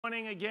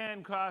Morning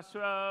again,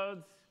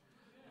 Crossroads.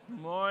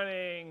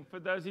 Morning. For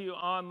those of you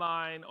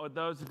online or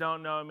those who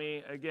don't know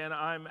me, again,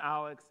 I'm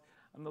Alex.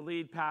 I'm the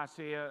lead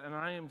pastor here, and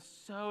I am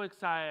so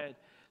excited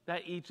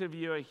that each of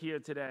you are here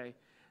today.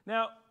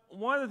 Now,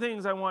 one of the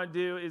things I want to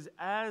do is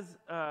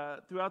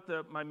throughout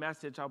my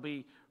message, I'll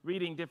be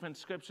reading different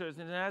scriptures,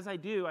 and as I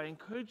do, I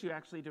encourage you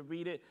actually to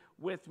read it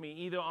with me,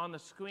 either on the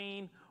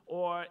screen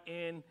or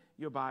in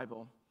your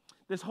Bible.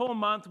 This whole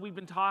month, we've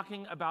been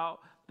talking about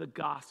the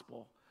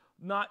gospel.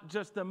 Not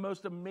just the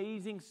most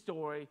amazing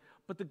story,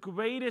 but the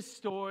greatest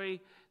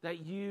story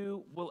that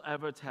you will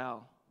ever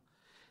tell.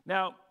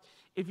 Now,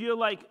 if you're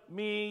like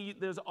me,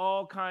 there's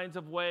all kinds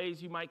of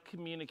ways you might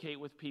communicate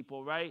with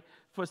people, right?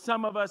 For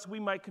some of us, we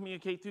might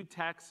communicate through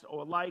text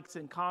or likes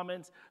and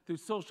comments, through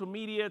social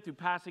media, through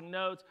passing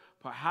notes.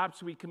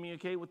 Perhaps we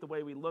communicate with the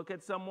way we look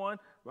at someone,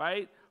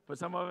 right? For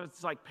some of us,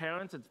 it's like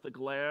parents, it's the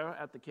glare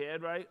at the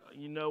kid, right?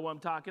 You know what I'm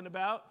talking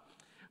about.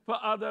 For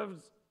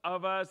others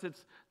of us,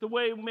 it's the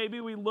way maybe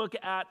we look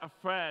at a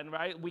friend,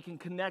 right? We can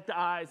connect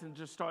eyes and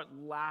just start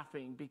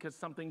laughing because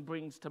something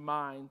brings to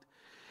mind.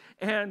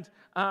 And,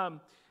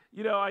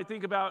 I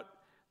think about,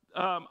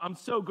 I'm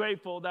so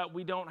grateful that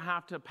we don't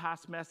have to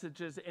pass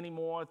messages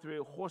anymore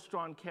through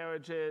horse-drawn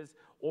carriages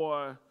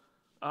or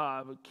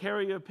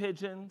carrier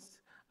pigeons.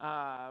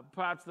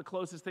 Perhaps the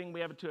closest thing we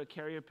have to a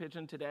carrier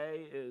pigeon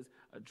today is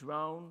a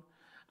drone.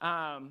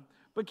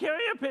 But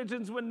carrier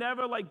pigeons were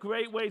never like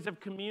great ways of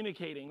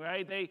communicating,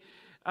 right?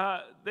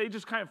 They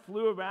just kind of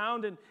flew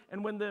around,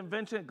 and when the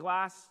invention of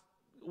glass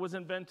was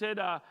invented,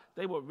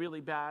 they were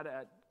really bad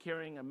at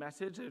carrying a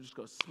message. They would just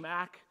go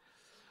smack.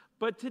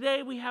 But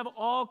today we have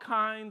all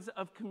kinds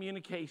of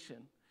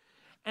communication.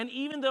 And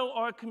even though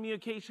our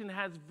communication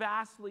has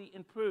vastly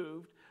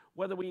improved,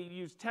 whether we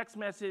use text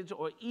message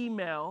or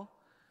email,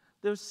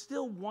 there's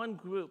still one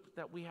group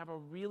that we have a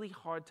really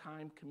hard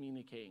time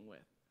communicating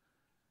with.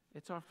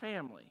 It's our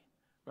family,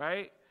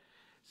 right?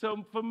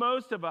 So for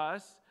most of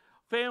us,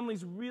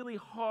 family's really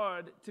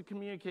hard to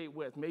communicate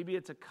with. Maybe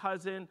it's a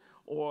cousin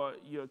or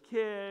your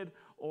kid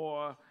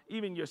or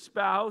even your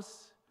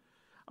spouse.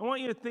 I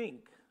want you to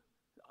think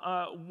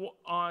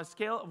on a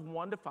scale of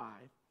 1 to 5,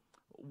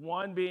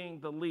 1 being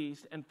the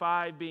least and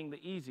 5 being the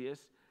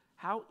easiest,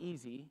 how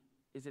easy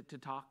is it to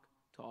talk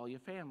to all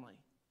your family?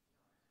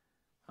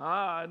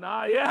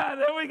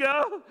 There we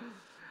go.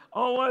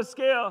 On a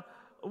scale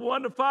of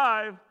 1 to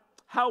 5,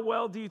 how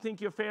well do you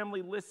think your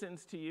family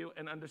listens to you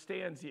and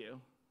understands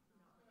you?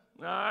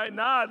 All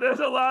right, there's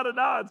a lot of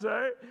nods,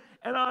 right?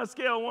 And on a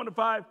scale of 1 to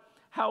 5,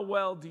 how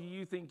well do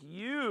you think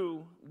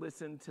you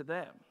listen to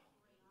them?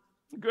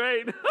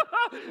 Great.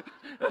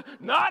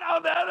 Not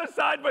on the other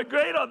side, but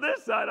great on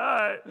this side.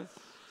 All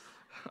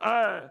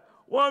right.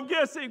 Well, I'm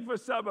guessing for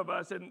some of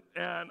us, and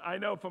I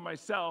know for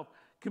myself,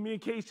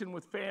 communication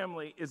with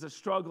family is a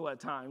struggle at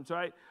times,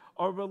 right?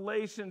 Our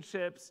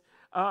relationships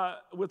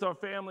with our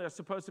family are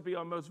supposed to be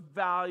our most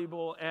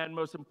valuable and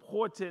most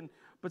important,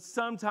 but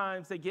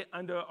sometimes they get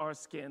under our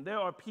skin. There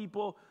are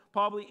people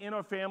probably in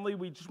our family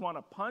we just want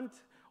to punt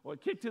or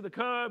kick to the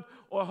curb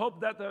or hope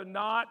that they're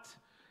not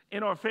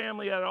in our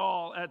family at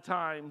all at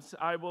times.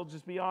 I will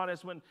just be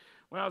honest, when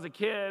I was a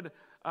kid,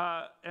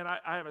 and I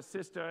have a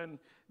sister, and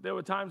there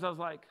were times I was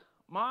like,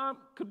 Mom,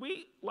 could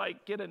we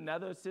get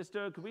another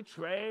sister? Could we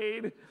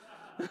trade?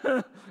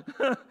 And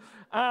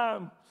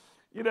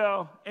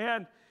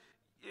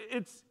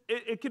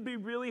it can be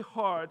really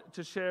hard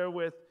to share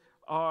with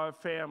our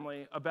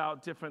family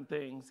about different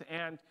things.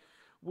 And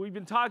we've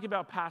been talking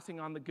about passing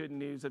on the good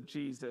news of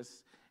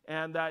Jesus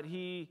and that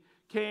he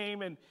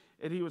came and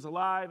he was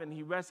alive and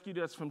he rescued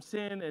us from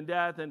sin and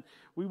death. And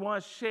we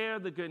want to share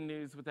the good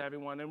news with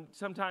everyone. And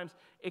sometimes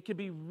it can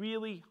be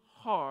really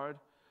hard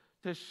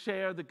to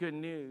share the good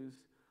news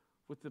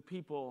with the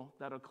people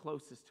that are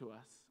closest to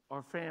us,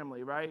 our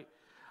family, right?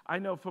 I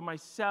know for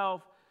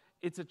myself,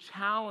 it's a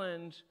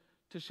challenge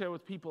to share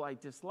with people I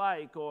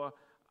dislike or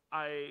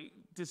I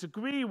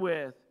disagree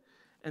with,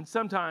 and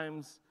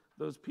sometimes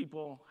those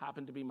people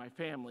happen to be my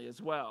family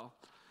as well.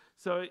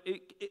 So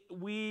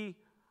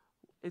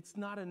it's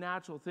not a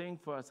natural thing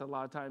for us a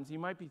lot of times. You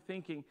might be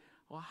thinking,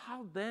 well,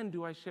 how then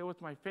do I share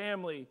with my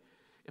family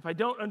if I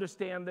don't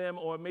understand them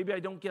or maybe I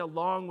don't get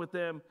along with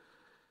them?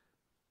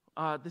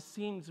 This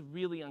seems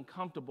really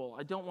uncomfortable.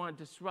 I don't want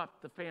to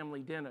disrupt the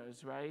family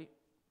dinners, right?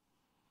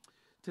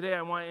 Today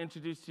I want to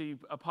introduce to you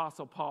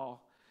Apostle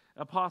Paul.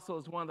 Apostle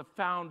is one of the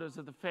founders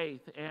of the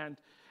faith and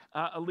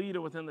a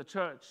leader within the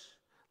church.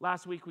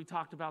 Last week we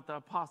talked about the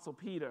Apostle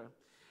Peter.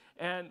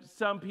 And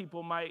some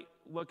people might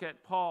look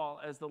at Paul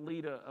as the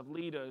leader of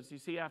leaders. You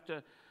see,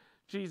 after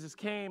Jesus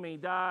came and he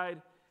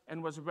died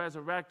and was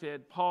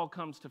resurrected, Paul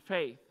comes to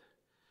faith.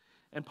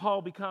 And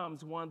Paul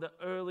becomes one of the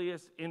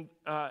earliest and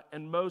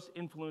most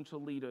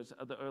influential leaders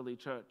of the early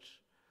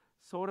church,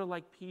 sort of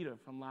like Peter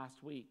from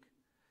last week.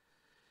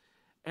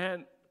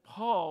 And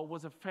Paul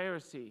was a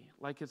Pharisee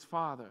like his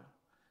father.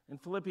 In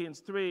Philippians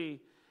 3,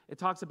 it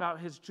talks about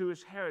his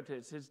Jewish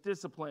heritage, his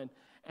discipline,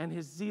 and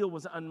his zeal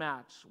was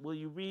unmatched. Will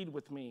you read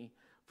with me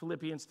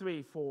Philippians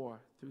 3,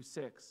 4 through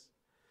 6?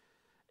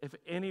 If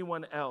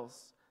anyone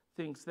else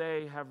thinks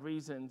they have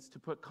reasons to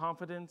put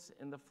confidence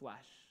in the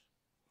flesh.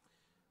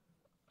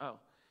 Oh,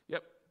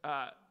 yep,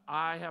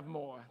 I have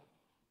more.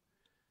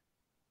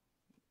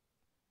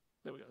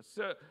 There we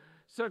go.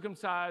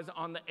 Circumcised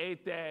on the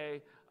 8th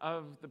day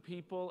of the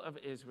people of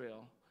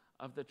Israel,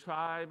 of the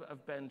tribe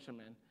of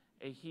Benjamin,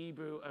 a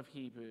Hebrew of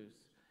Hebrews,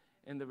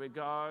 in the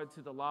regard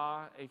to the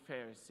law, a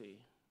Pharisee,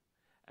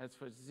 as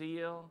for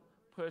zeal,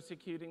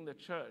 persecuting the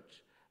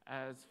church,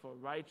 as for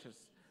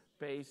righteousness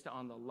based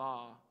on the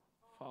law,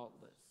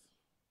 faultless.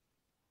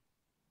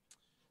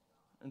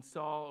 And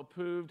Saul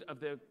approved of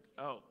their,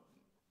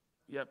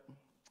 we're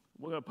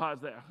going to pause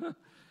there.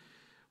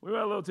 We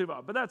went a little too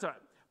far, but that's all right.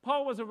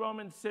 Paul was a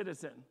Roman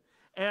citizen,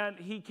 and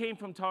he came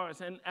from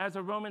Tarsus. And as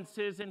a Roman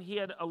citizen, he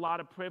had a lot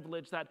of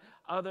privilege that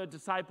other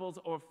disciples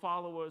or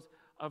followers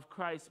of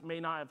Christ may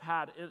not have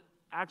had.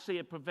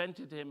 It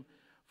prevented him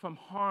from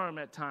harm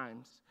at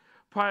times.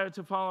 Prior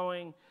to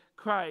following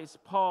Christ,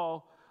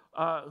 Paul,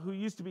 who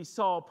used to be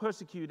Saul,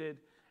 persecuted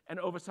and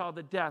oversaw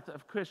the death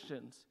of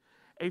Christians.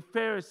 A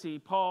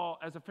Pharisee, Paul,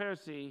 as a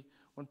Pharisee,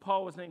 when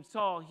Paul was named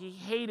Saul, he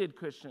hated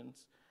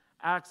Christians.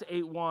 Acts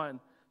 8:1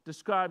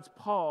 describes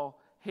Paul's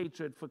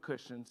hatred for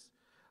Christians.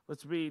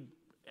 Let's read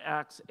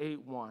Acts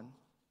 8:1.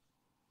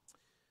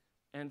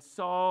 And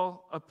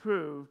Saul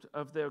approved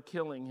of their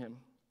killing him.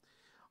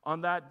 On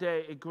that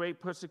day, a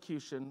great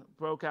persecution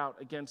broke out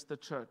against the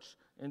church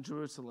in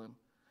Jerusalem,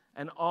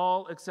 and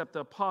all except the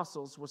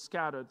apostles were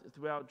scattered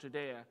throughout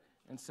Judea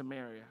and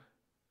Samaria.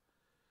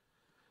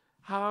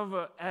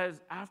 However,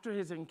 after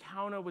his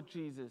encounter with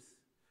Jesus,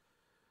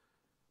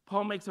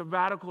 Paul makes a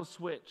radical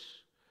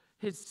switch.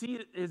 His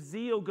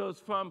zeal goes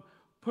from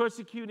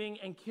persecuting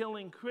and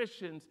killing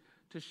Christians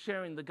to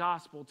sharing the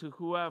gospel to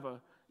whoever,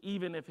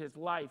 even if his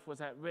life was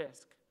at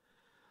risk.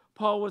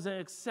 Paul was an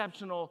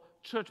exceptional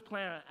church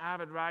planner,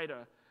 avid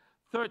writer.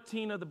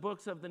 13 of the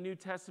books of the New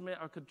Testament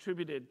are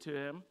attributed to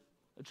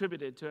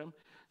him.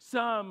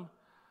 Some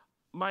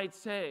might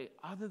say,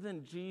 other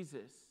than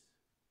Jesus,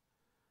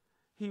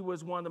 he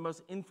was one of the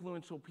most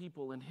influential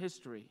people in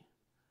history.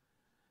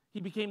 He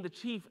became the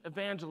chief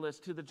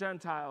evangelist to the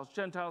Gentiles.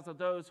 Gentiles are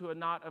those who are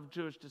not of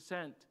Jewish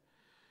descent.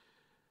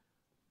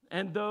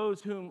 And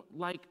those whom,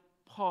 like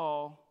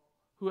Paul,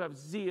 who have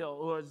zeal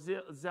or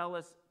are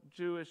zealous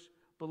Jewish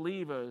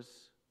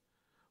believers,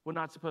 we're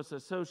not supposed to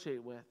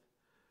associate with.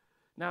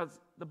 Now,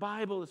 the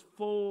Bible is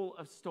full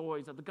of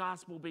stories of the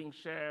gospel being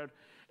shared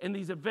in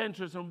these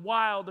adventures and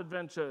wild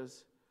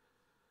adventures.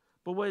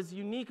 But what is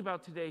unique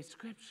about today's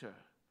scripture,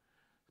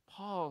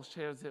 Paul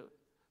shares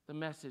the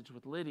message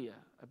with Lydia,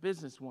 a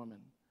businesswoman.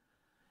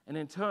 And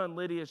in turn,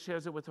 Lydia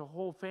shares it with her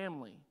whole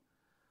family.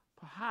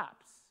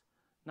 Perhaps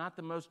not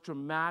the most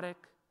dramatic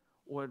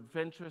or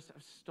adventurous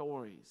of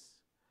stories,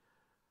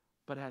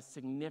 but has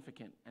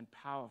significant and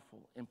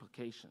powerful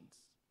implications.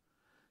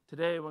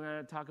 Today, we're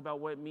going to talk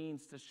about what it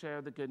means to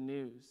share the good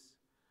news.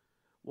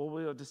 What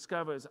we'll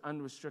discover is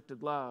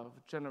unrestricted love,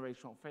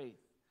 generational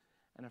faith,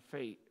 and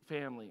a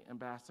family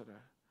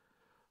ambassador.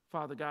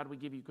 Father God, we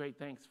give you great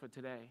thanks for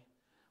today.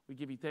 We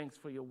give you thanks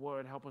for your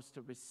word. Help us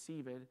to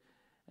receive it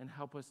and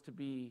help us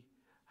to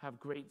have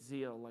great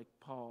zeal like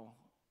Paul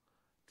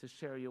to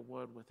share your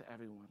word with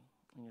everyone.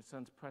 In your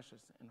son's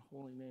precious and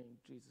holy name,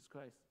 Jesus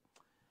Christ.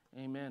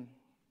 Amen.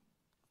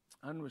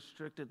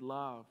 Unrestricted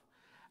love.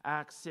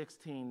 Acts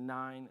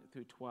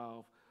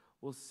 16:9-12.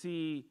 We'll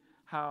see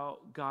how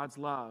God's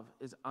love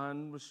is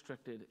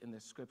unrestricted in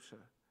this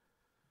scripture.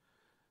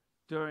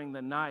 During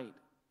the night,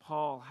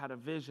 Paul had a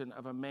vision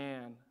of a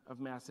man of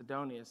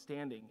Macedonia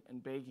standing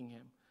and begging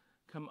him,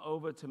 "Come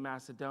over to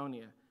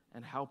Macedonia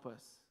and help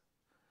us."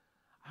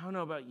 I don't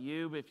know about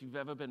you, but if you've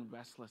ever been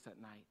restless at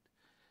night,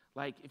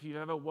 like if you've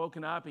ever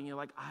woken up and you're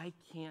like, I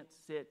can't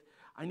sit,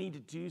 I need to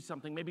do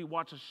something, maybe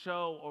watch a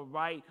show or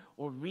write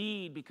or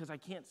read because I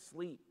can't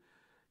sleep.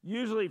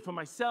 Usually for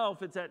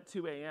myself, it's at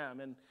 2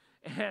 a.m.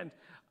 and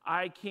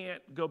I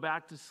can't go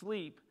back to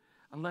sleep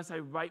unless I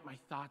write my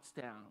thoughts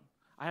down.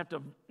 I have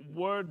to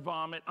word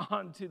vomit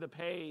onto the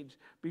page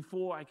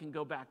before I can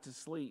go back to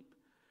sleep.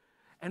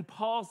 And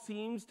Paul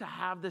seems to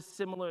have this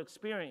similar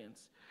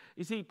experience.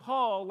 You see,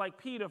 Paul, like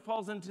Peter,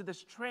 falls into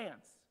this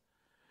trance.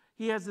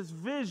 He has this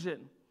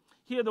vision.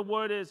 Here the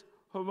word is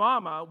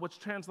harama, which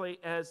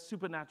translates as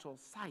supernatural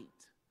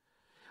sight.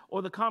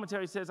 Or the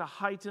commentary says a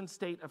heightened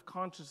state of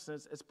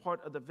consciousness as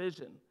part of the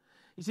vision.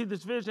 You see,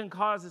 this vision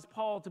causes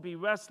Paul to be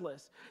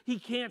restless. He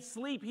can't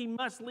sleep. He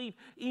must leave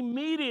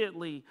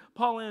immediately.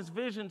 Paul in his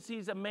vision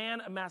sees a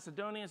man of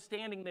Macedonia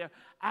standing there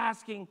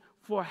asking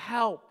for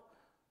help.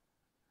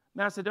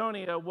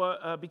 Macedonia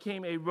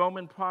became a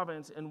Roman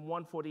province in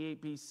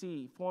 148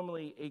 BC,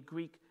 formerly a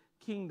Greek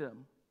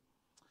kingdom,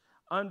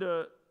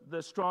 under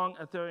the strong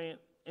Arthurian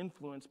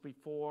influence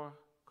before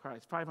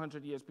Christ,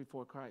 500 years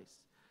before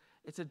Christ.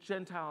 It's a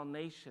Gentile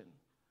nation.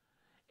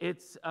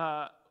 It's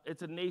a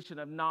nation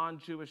of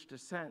non-Jewish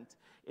descent.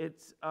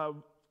 It's a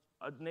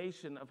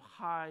nation of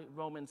high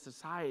Roman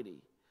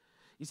society.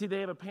 You see, they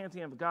have a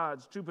pantheon of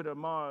gods. Jupiter,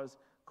 Mars,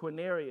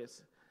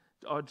 Cornelius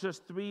are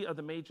just three of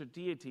the major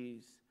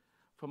deities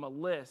from a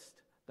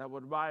list that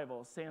would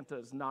rival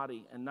Santa's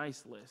naughty and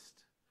nice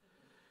list.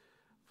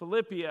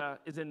 Philippia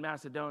is in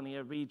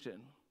Macedonia region.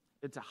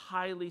 It's a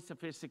highly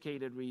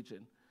sophisticated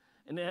region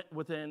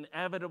with an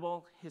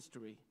inevitable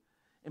history,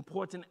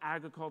 important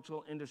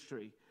agricultural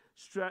industry,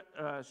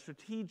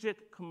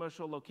 strategic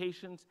commercial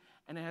locations,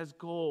 and it has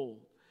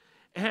gold.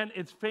 And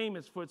it's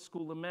famous for its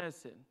school of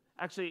medicine.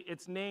 Actually,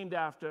 it's named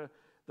after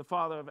the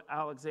father of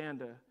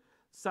Alexander,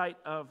 site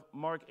of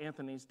Mark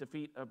Antony's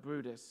defeat of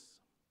Brutus.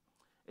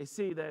 A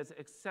city that is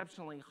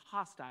exceptionally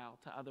hostile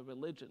to other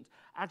religions.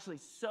 Actually,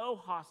 so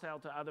hostile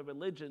to other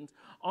religions,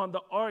 on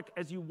the ark,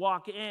 as you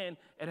walk in,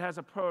 it has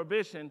a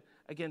prohibition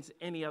against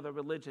any other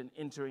religion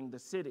entering the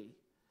city.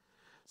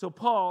 So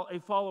Paul, a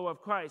follower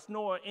of Christ,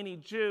 nor any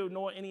Jew,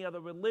 nor any other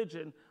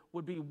religion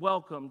would be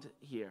welcomed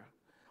here.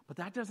 But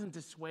that doesn't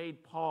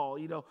dissuade Paul.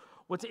 You know,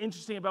 what's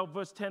interesting about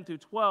verse 10 through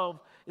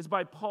 12 is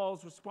by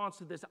Paul's response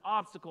to this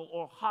obstacle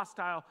or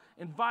hostile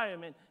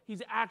environment,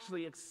 he's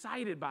actually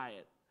excited by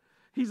it.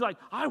 He's like,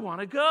 I want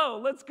to go.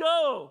 Let's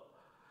go.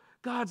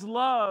 God's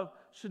love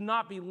should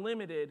not be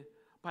limited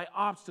by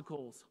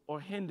obstacles or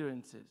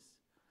hindrances.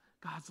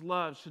 God's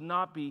love should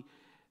not be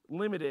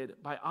limited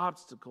by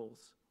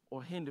obstacles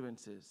or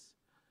hindrances.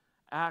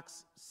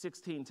 Acts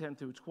 16, 10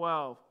 through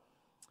 12.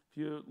 If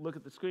you look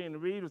at the screen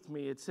and read with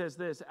me, it says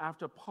this: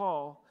 after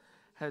Paul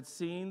had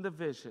seen the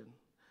vision,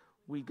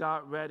 we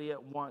got ready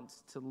at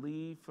once to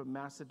leave for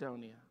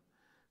Macedonia,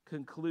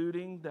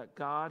 concluding that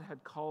God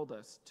had called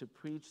us to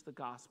preach the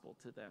gospel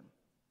to them.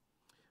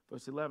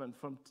 Verse 11,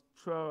 from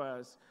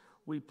Troas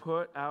we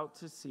put out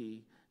to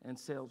sea and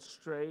sailed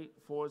straight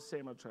for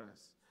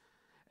Samothrace,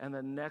 and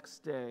the next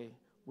day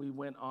we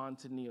went on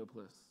to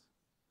Neapolis.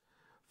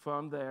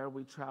 From there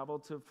we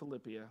traveled to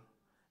Philippia,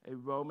 a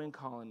Roman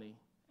colony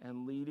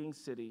and leading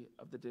city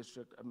of the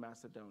district of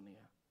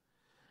Macedonia,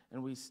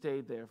 and we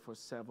stayed there for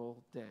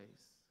several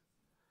days.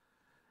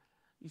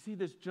 You see,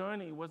 this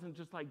journey wasn't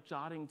just like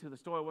jotting to the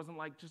store. It wasn't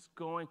like just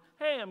going,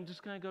 hey, I'm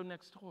just going to go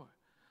next door.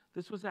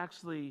 This was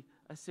actually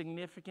a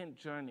significant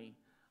journey,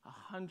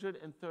 a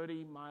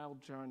 130-mile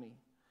journey.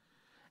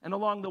 And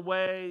along the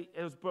way,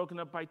 it was broken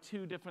up by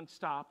two different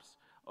stops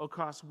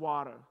across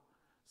water.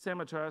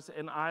 Samothrace,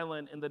 an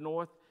island in the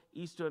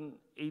northeastern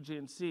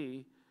Aegean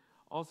Sea,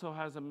 also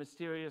has a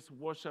mysterious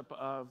worship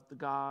of the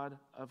god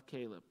of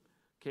Caleb,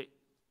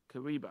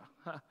 Kariba.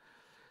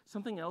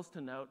 Something else to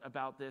note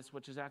about this,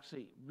 which is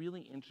actually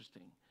really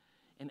interesting.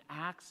 In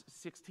Acts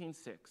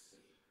 16:6,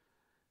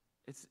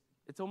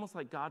 it's almost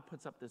like God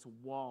puts up this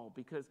wall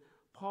because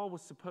Paul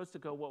was supposed to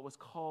go what was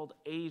called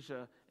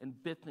Asia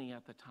and Bithynia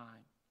at the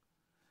time.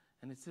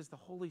 And it says the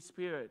Holy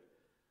Spirit,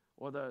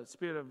 or the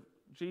Spirit of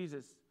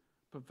Jesus,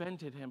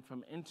 prevented him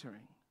from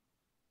entering.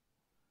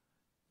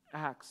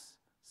 Acts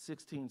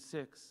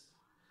 16:6.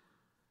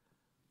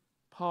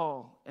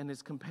 Paul and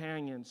his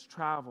companions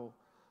travel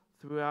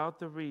throughout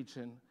the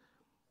region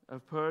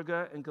of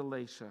Perga and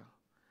Galatia,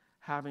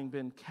 having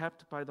been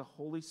kept by the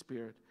Holy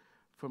Spirit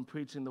from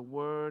preaching the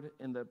word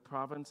in the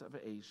province of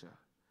Asia.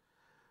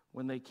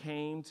 When they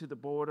came to the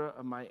border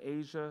of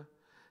Mysia,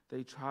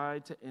 they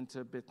tried to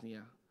enter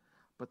Bithynia,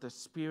 but the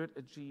Spirit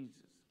of Jesus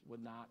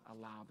would not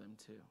allow them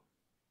to.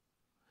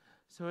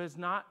 So it's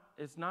not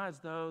as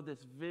though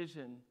this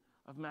vision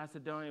of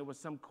Macedonia was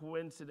some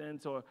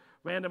coincidence or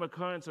random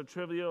occurrence or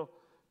trivial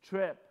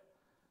trip.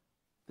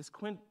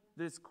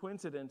 This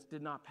coincidence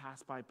did not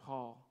pass by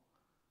Paul.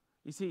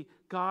 You see,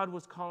 God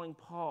was calling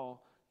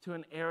Paul to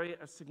an area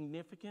of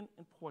significant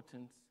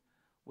importance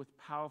with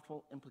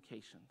powerful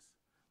implications.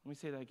 Let me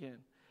say that again.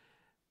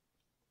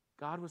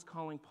 God was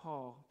calling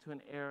Paul to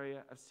an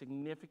area of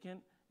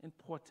significant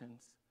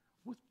importance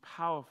with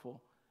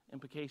powerful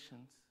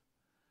implications.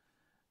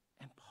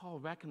 And Paul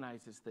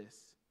recognizes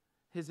this.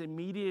 His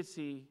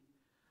immediacy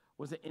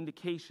was an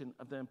indication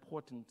of the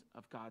importance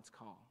of God's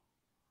call.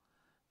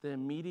 The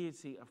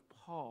immediacy of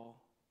Paul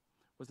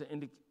was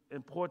an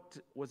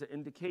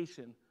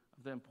indication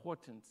of the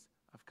importance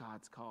of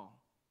God's call.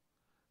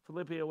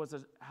 Philippia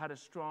had a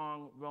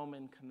strong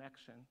Roman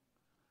connection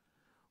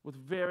with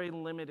very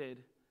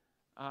limited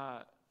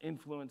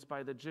influence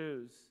by the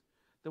Jews.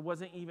 There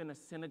wasn't even a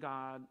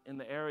synagogue in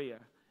the area.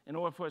 In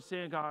order for a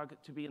synagogue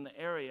to be in the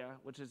area,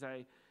 which is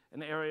a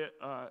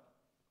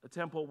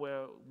temple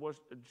where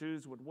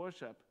Jews would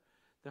worship,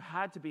 there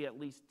had to be at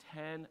least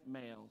 10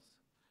 males.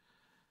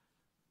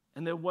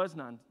 And there was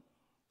none.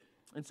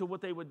 And so what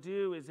they would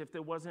do is if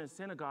there wasn't a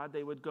synagogue,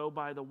 they would go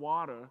by the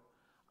water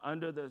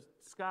under the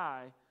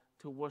sky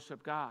to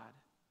worship God,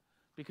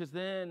 because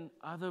then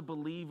other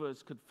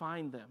believers could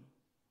find them.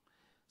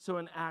 So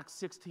in Acts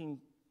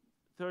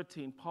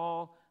 16:13,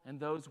 Paul and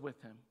those with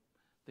him,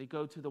 they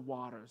go to the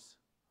waters,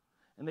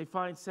 and they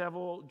find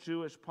several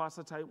Jewish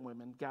proselyte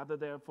women gathered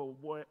there for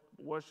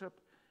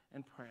worship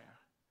and prayer.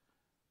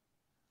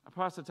 A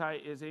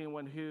proselyte is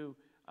anyone who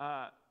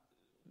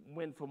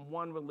went from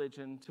one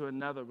religion to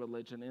another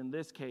religion. In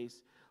this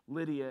case,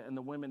 Lydia and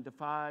the women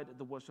defied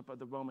the worship of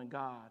the Roman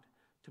God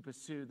to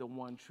pursue the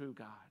one true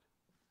God.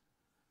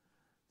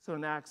 So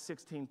in Acts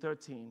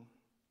 16:13,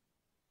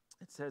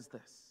 it says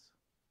this: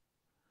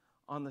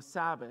 on the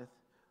Sabbath,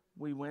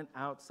 we went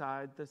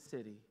outside the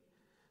city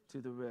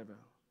to the river,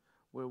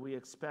 where we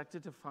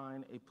expected to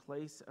find a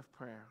place of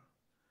prayer.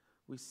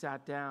 We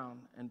sat down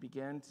and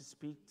began to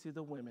speak to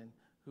the women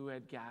who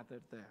had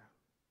gathered there.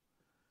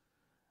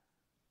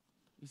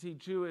 You see,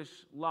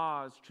 Jewish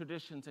laws,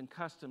 traditions, and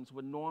customs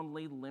would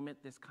normally limit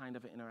this kind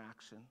of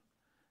interaction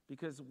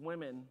because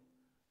women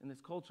in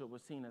this culture were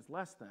seen as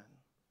less than.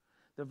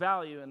 The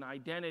value and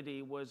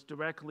identity was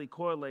directly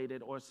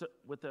correlated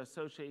with the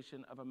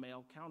association of a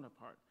male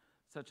counterpart,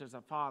 such as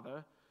a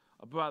father,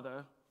 a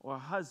brother, or a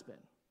husband.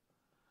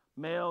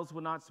 Males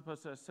were not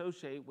supposed to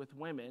associate with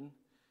women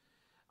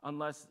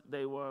unless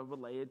they were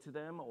related to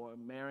them or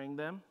marrying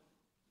them.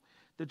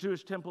 The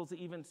Jewish temples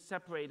even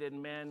separated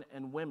men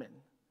and women.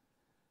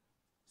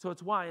 So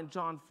it's why in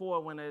John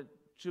 4, when a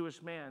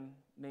Jewish man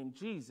named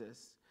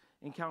Jesus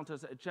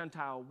encounters a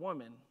Gentile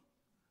woman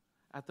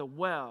at the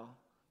well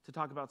to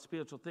talk about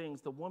spiritual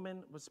things, the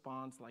woman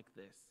responds like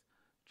this.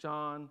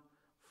 John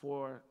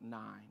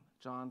 4:9.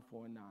 John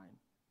 4:9.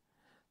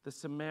 The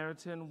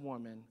Samaritan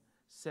woman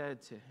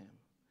said to him,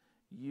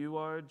 "You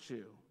are a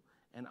Jew,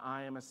 and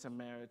I am a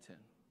Samaritan.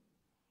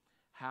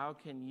 How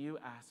can you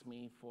ask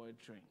me for a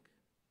drink?"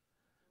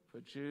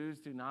 For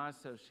Jews do not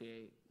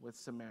associate with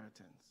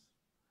Samaritans.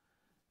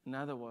 In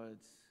other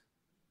words,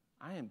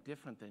 I am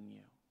different than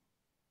you.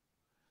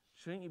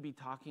 Shouldn't you be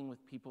talking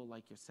with people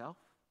like yourself,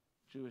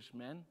 Jewish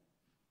men?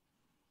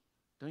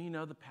 Don't you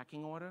know the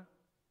pecking order?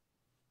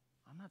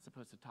 I'm not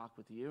supposed to talk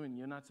with you, and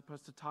you're not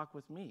supposed to talk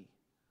with me.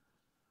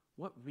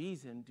 What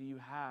reason do you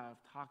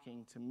have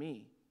talking to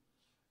me?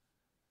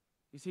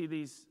 You see,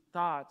 these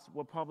thoughts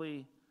were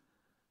probably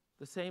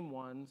the same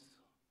ones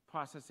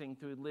processing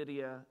through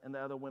Lydia and the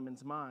other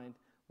women's mind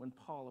when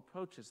Paul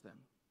approaches them.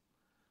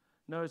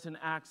 Notice in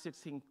Acts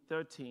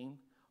 16:13,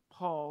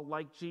 Paul,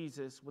 like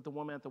Jesus with the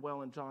woman at the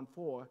well in John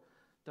 4,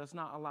 does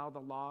not allow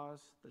the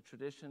laws, the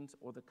traditions,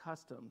 or the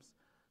customs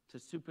to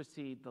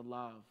supersede the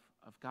love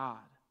of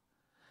God.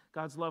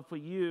 God's love for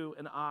you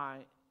and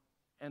I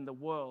and the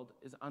world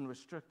is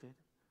unrestricted.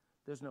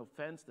 There's no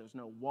fence, there's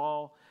no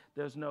wall,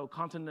 there's no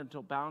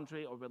continental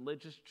boundary or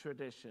religious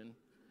tradition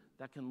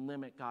that can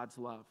limit God's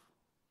love.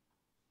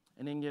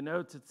 And in your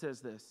notes it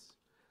says this: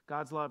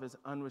 God's love is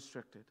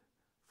unrestricted,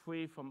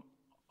 free from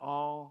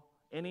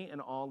any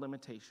and all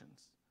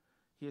limitations.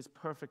 He is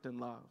perfect in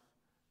love.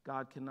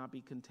 God cannot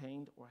be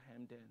contained or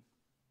hemmed in.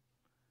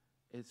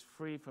 It's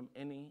free from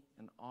any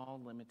and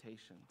all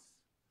limitations.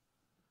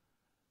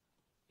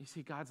 You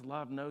see, God's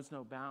love knows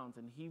no bounds,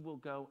 and he will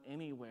go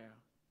anywhere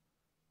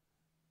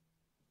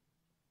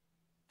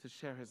to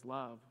share his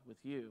love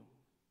with you.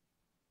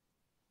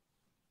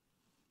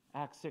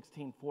 Acts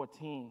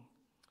 16:14,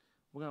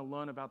 we're going to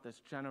learn about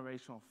this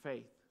generational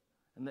faith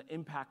and the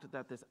impact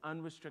that this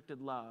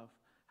unrestricted love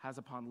has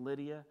upon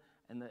Lydia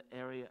and the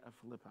area of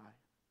Philippi.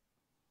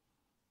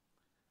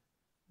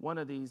 One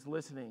of these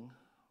listening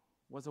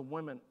was a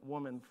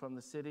woman from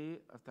the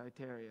city of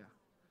Thyatira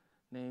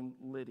named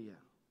Lydia,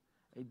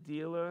 a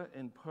dealer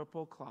in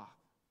purple cloth.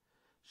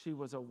 She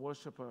was a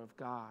worshiper of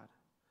God.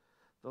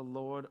 The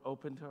Lord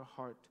opened her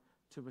heart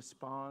to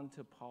respond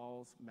to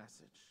Paul's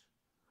message.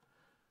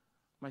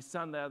 My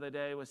son the other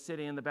day was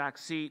sitting in the back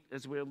seat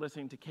as we were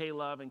listening to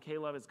K-Love, and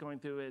K-Love is going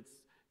through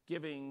its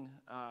giving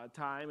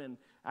time and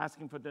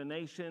asking for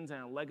donations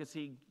and a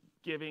legacy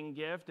giving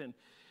gift. And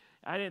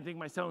I didn't think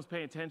my son was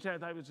paying attention. I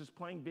thought he was just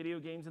playing video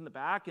games in the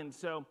back. And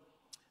so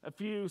a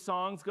few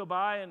songs go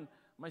by, and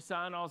my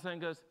son all of a sudden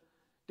goes,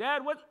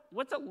 "Dad,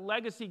 what's a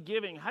legacy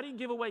giving? How do you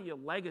give away your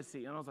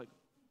legacy?" And I was like,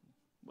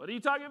 "What are you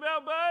talking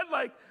about, bud?"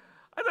 Like,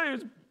 I thought he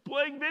was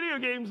playing video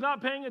games,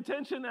 not paying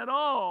attention at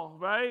all,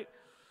 right?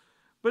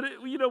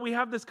 But, we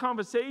have this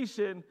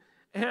conversation,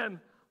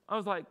 and I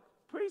was like,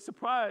 pretty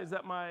surprised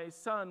that my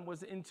son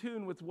was in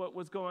tune with what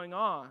was going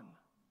on.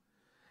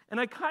 And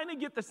I kind of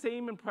get the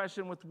same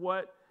impression with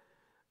what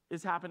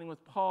is happening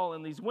with Paul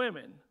and these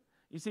women.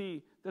 You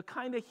see, they're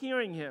kind of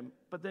hearing him,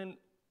 but then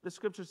the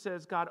scripture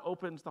says God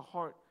opens the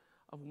heart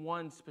of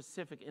one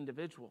specific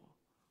individual,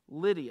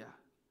 Lydia.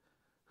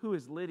 Who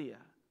is Lydia?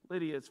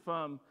 Lydia is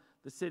from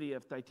the city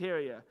of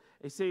Thyatira,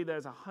 a city that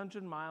is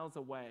 100 miles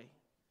away.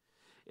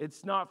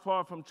 It's not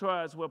far from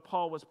Troas, where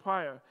Paul was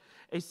prior,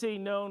 a city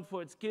known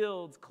for its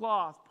guilds,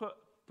 cloth,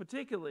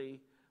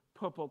 particularly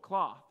purple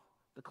cloth,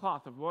 the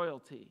cloth of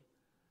royalty.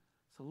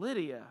 So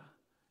Lydia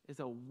is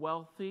a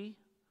wealthy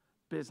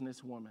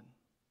businesswoman.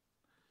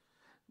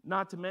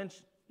 Not to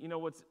mention,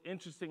 what's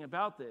interesting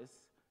about this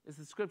is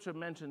the scripture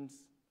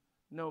mentions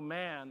no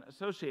man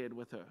associated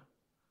with her.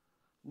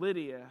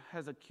 Lydia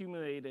has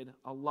accumulated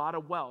a lot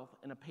of wealth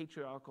in a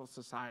patriarchal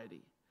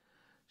society.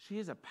 She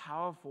is a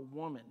powerful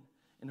woman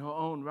in her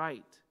own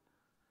right.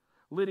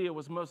 Lydia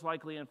was most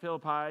likely in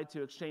Philippi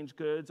to exchange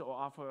goods or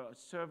offer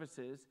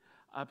services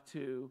up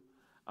to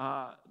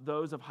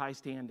those of high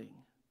standing.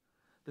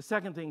 The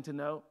second thing to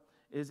note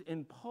is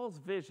in Paul's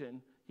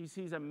vision, he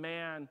sees a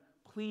man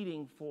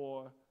pleading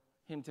for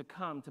him to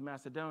come to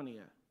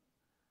Macedonia.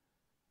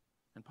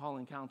 And Paul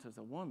encounters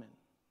a woman.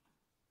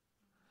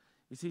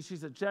 You see,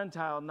 she's a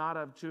Gentile, not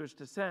of Jewish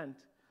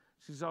descent.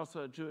 She's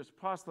also a Jewish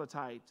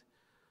proselyte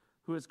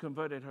who has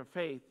converted her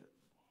faith.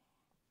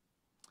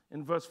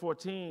 In verse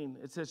 14,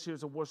 it says she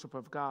was a worshiper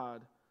of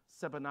God.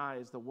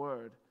 Sebaniah is the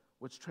word,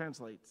 which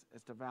translates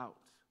as devout.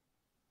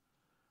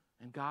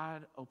 And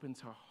God opens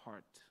her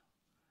heart.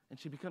 And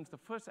she becomes the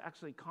first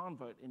actually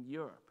convert in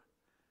Europe.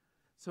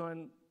 So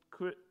in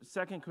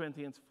 2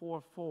 Corinthians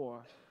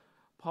 4:4,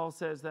 Paul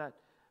says that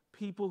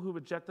people who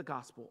reject the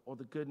gospel or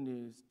the good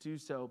news do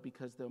so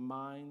because their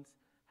minds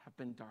have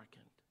been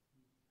darkened.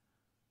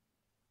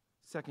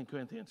 2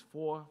 Corinthians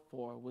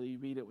 4:4, will you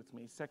read it with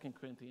me? 2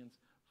 Corinthians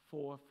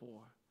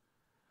 4:4.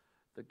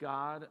 The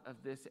God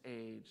of this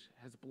age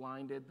has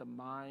blinded the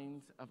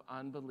minds of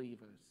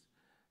unbelievers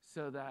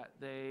so that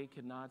they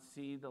cannot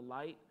see the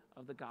light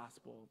of the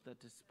gospel that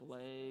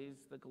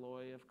displays the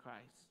glory of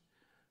Christ,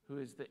 who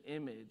is the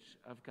image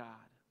of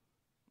God.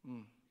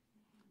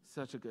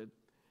 Such a good.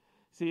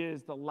 See, it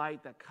is the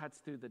light that cuts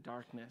through the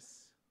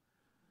darkness.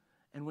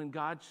 And when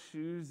God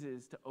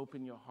chooses to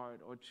open your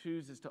heart or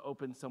chooses to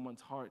open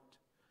someone's heart,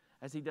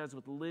 as he does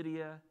with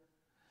Lydia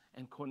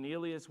and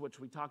Cornelius, which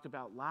we talked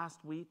about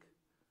last week,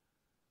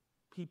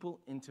 people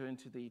enter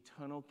into the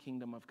eternal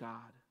kingdom of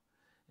God.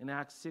 In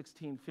Acts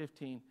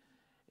 16:15,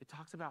 it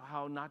talks about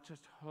how not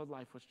just her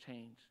life was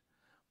changed,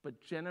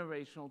 but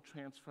generational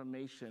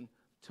transformation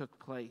took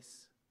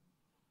place.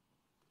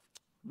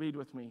 Read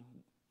with me.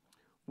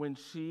 When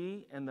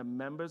she and the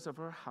members of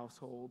her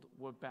household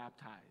were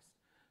baptized,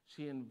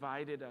 she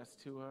invited us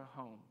to her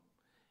home.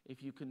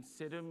 If you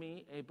consider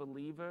me a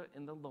believer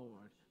in the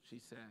Lord, she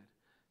said,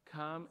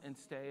 come and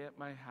stay at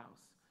my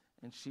house.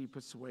 And she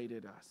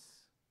persuaded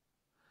us.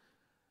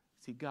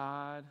 See,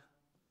 God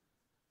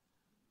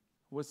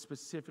was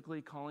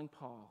specifically calling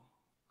Paul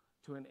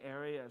to an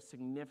area of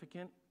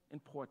significant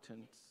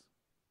importance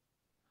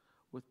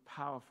with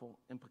powerful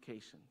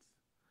implications.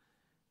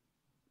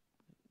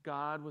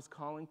 God was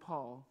calling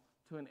Paul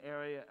to an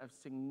area of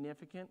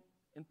significant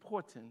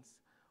importance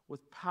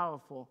with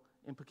powerful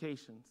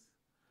implications.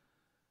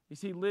 You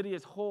see,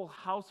 Lydia's whole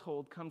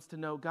household comes to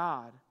know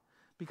God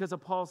because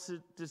of Paul's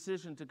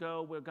decision to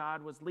go where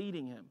God was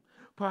leading him.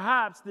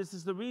 Perhaps this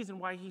is the reason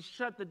why he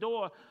shut the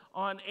door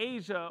on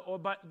Asia or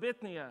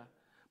Bithynia,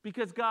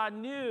 because God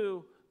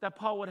knew that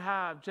Paul would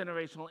have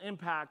generational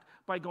impact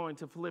by going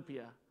to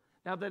Philippia.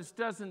 Now, this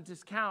doesn't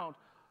discount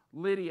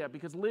Lydia,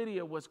 because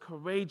Lydia was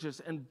courageous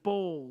and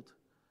bold,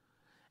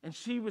 and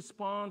she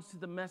responds to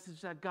the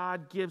message that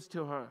God gives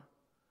to her.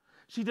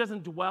 She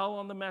doesn't dwell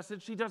on the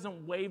message. She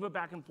doesn't waver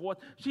back and forth.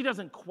 She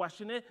doesn't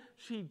question it.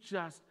 She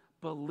just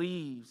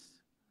believes.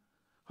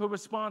 Her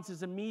response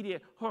is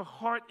immediate. Her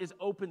heart is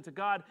open to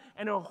God,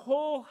 and her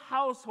whole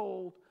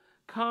household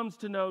comes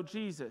to know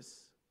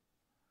Jesus.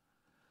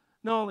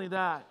 Not only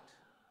that,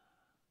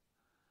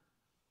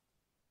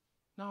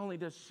 not only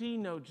does she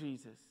know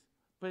Jesus,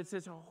 but it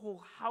says her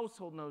whole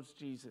household knows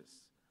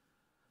Jesus.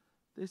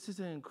 This is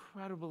an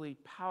incredibly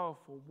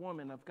powerful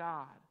woman of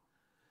God.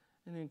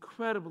 An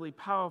incredibly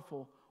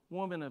powerful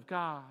woman of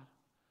God.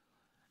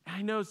 And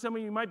I know some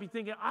of you might be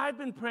thinking, I've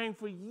been praying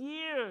for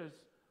years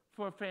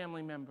for a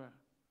family member.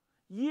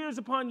 Years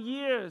upon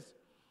years.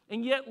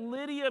 And yet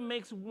Lydia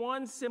makes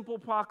one simple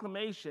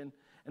proclamation,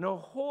 and her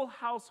whole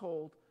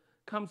household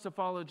comes to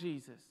follow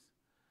Jesus.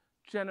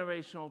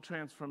 Generational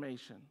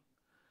transformation.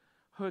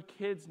 Her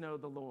kids know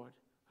the Lord.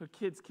 Her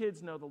kids'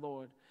 kids know the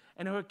Lord.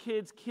 And her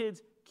kids'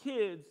 kids'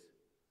 kids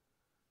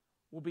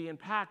will be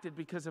impacted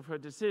because of her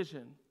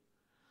decision.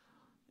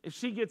 If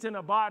she gets in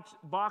a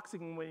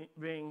boxing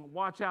ring,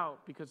 watch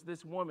out, because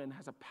this woman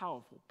has a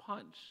powerful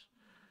punch.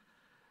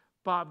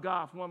 Bob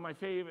Goff, one of my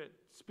favorite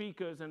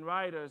speakers and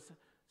writers,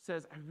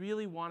 says, I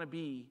really want to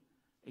be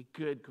a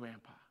good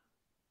grandpa.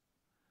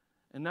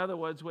 In other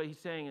words, what he's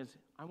saying is,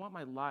 I want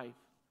my life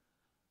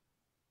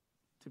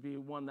to be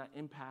one that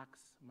impacts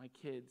my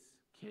kids'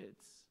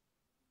 kids.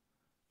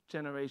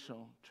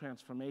 Generational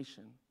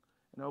transformation.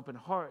 An open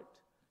heart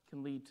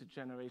can lead to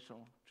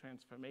generational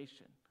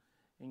transformation.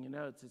 In your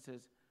notes, it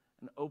says,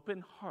 an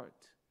open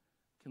heart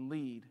can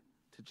lead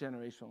to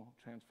generational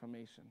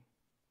transformation.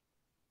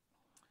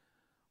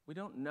 We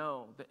don't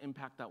know the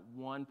impact that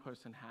one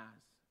person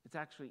has. It's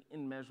actually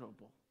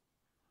immeasurable.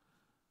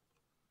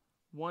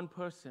 One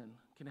person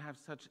can have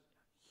such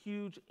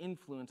huge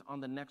influence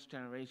on the next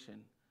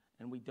generation,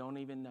 and we don't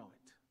even know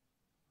it.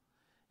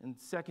 In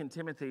 2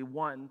 Timothy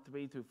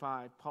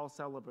 1:3-5, Paul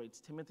celebrates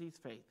Timothy's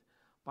faith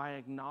by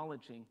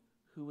acknowledging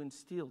who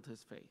instilled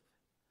his faith.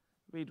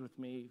 Read with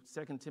me,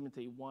 2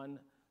 Timothy 1:3-5.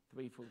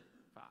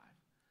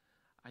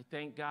 I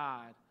thank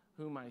God,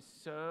 whom I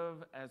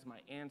serve as my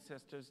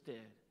ancestors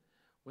did,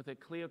 with a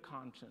clear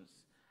conscience,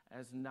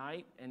 as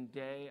night and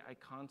day I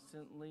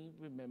constantly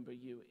remember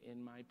you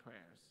in my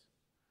prayers.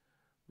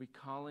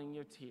 Recalling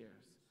your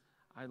tears,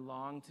 I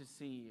long to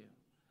see you,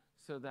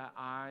 so that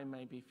I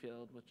may be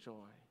filled with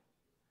joy.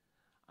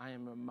 I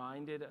am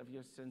reminded of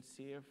your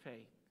sincere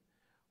faith,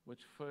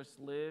 which first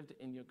lived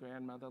in your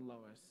grandmother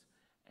Lois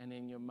and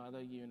in your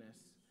mother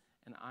Eunice,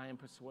 and I am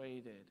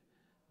persuaded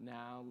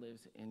now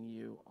lives in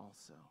you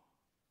also.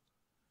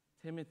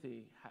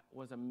 Timothy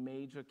was a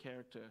major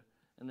character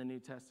in the New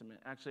Testament.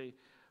 Actually,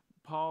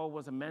 Paul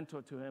was a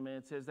mentor to him, and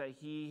it says that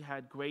he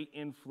had great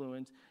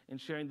influence in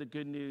sharing the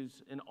good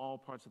news in all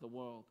parts of the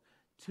world.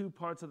 Two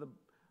books of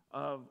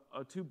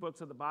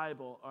the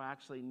Bible are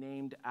actually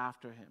named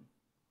after him.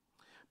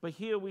 But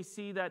here we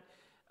see that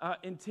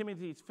in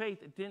Timothy's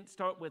faith, it didn't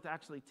start with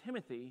actually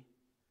Timothy.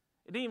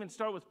 It didn't even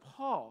start with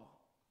Paul.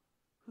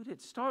 Who did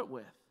it start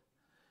with?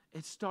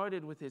 It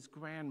started with his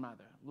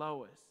grandmother,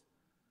 Lois,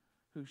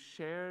 who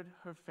shared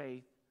her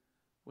faith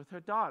with her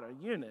daughter,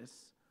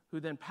 Eunice, who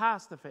then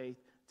passed the faith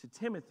to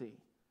Timothy.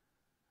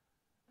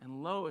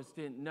 And Lois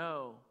didn't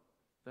know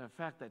the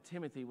effect that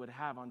Timothy would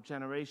have on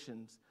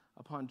generations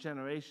upon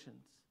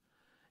generations.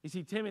 You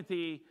see,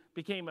 Timothy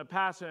became a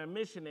pastor and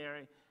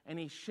missionary, and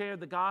he shared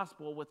the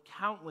gospel with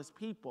countless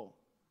people.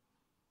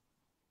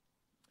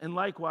 And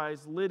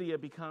likewise, Lydia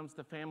becomes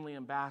the family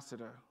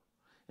ambassador.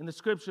 In the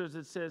scriptures,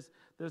 it says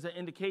there's an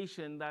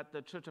indication that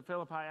the church of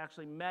Philippi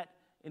actually met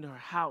in her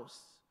house.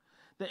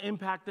 The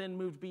impact then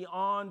moved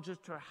beyond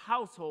just her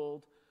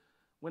household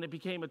when it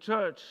became a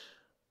church,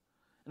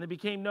 and it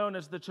became known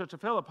as the church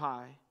of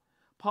Philippi.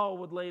 Paul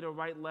would later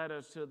write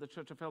letters to the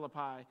church of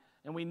Philippi,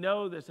 and we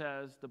know this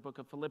as the book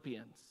of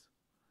Philippians.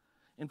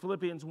 In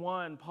Philippians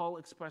 1, Paul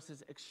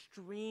expresses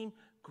extreme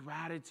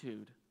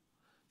gratitude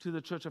to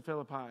the church of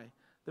Philippi,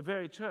 the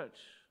very church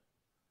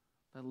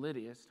that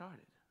Lydia started.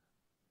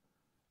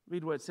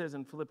 Read what it says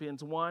in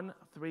Philippians 1,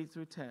 3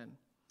 through 10.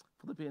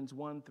 Philippians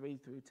 1, 3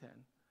 through 10.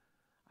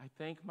 I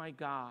thank my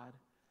God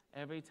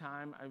every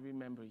time I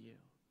remember you.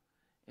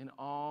 In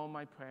all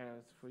my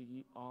prayers for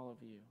you, all of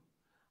you,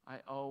 I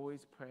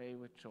always pray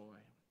with joy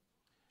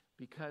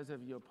because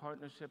of your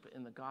partnership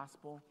in the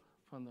gospel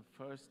from the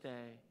first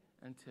day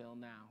until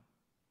now,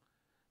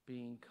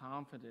 being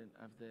confident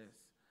of this,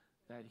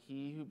 that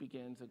he who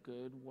begins a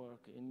good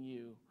work in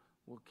you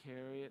will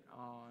carry it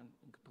on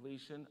in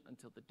completion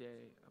until the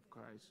day of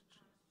Christ.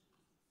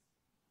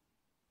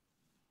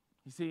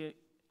 You see,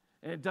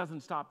 and it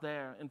doesn't stop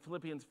there. In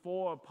Philippians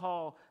 4,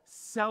 Paul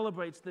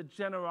celebrates the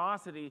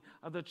generosity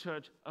of the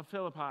church of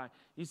Philippi.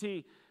 You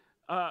see,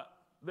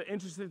 the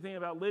interesting thing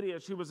about Lydia,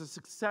 she was a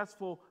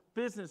successful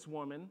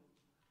businesswoman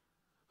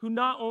who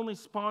not only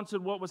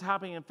sponsored what was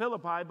happening in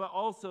Philippi, but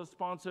also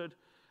sponsored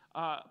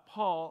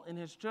Paul in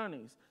his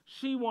journeys.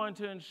 She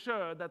wanted to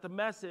ensure that the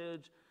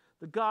message,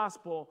 the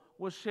gospel,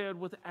 was shared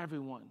with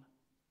everyone.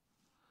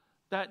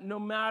 That no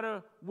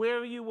matter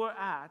where you were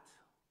at,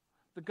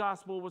 the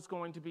gospel was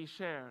going to be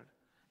shared.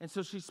 And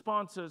so she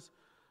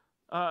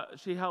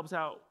helps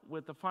out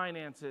with the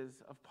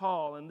finances of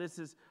Paul. And this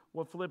is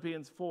what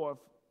Philippians 4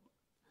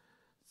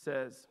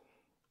 says.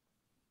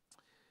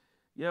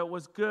 Yeah, it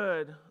was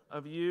good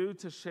of you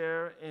to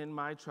share in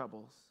my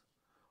troubles.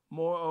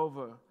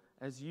 Moreover,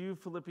 as you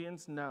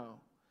Philippians know,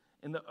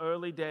 in the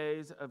early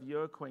days of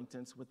your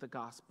acquaintance with the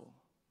gospel,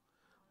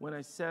 when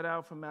I set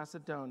out from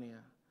Macedonia,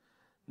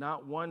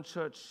 not one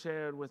church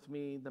shared with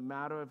me the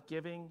matter of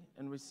giving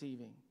and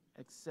receiving,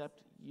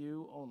 except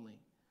you only.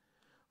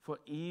 For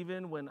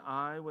even when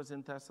I was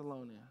in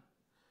Thessalonica,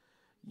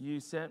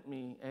 you sent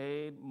me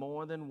aid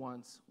more than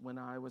once when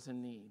I was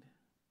in need.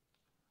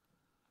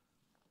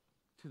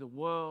 To the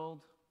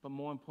world, but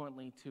more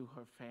importantly to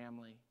her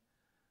family,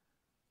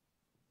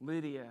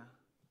 Lydia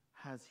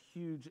has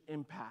huge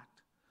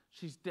impact.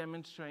 She's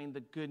demonstrating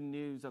the good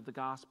news of the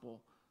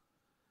gospel.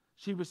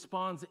 She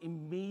responds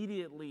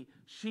immediately.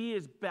 She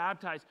is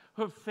baptized.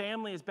 Her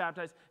family is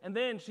baptized. And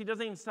then she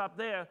doesn't even stop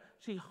there.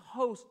 She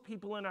hosts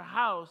people in her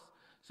house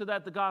so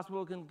that the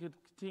gospel can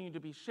continue to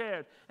be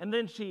shared. And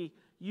then she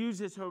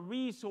uses her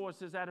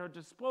resources at her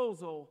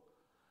disposal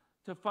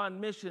to fund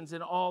missions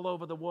in all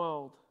over the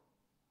world.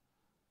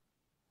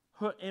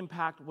 Her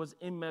impact was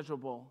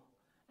immeasurable,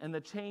 and the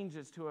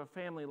changes to her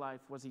family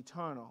life was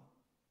eternal.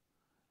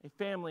 A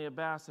family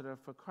ambassador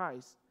for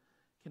Christ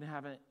can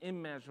have an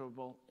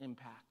immeasurable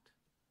impact.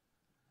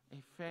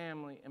 A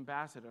family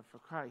ambassador for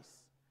Christ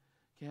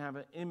can have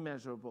an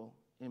immeasurable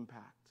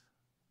impact.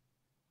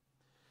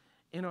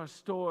 In our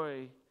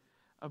story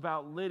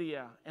about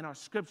Lydia and our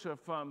scripture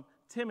from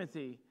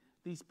Timothy,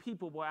 these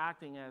people were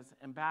acting as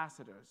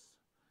ambassadors.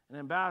 An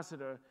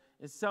ambassador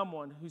is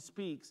someone who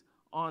speaks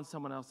on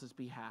someone else's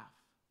behalf.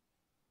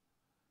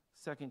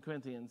 2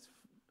 Corinthians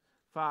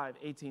 5,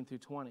 18 through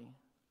 20.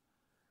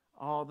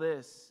 All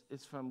this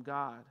is from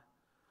God,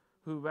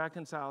 who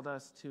reconciled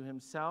us to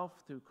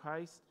himself through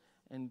Christ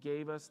and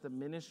gave us the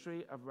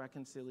ministry of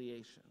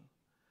reconciliation.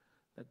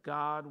 That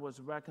God was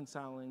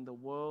reconciling the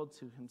world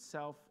to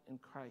himself in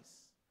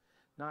Christ,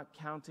 not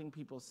counting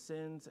people's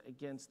sins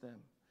against them.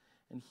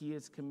 And he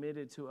has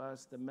committed to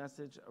us the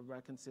message of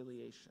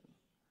reconciliation.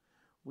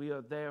 We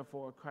are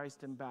therefore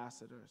Christ's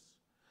ambassadors,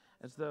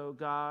 as though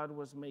God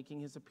was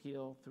making his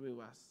appeal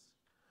through us.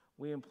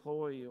 We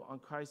implore you on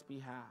Christ's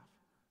behalf,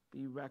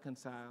 be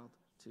reconciled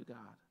to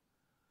God.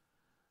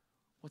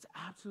 What's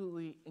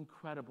absolutely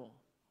incredible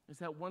is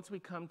that once we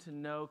come to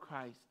know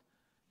Christ,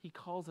 he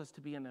calls us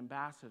to be an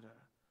ambassador,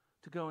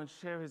 to go and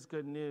share his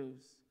good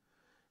news.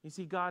 You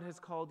see, God has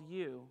called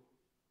you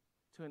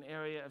to an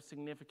area of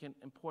significant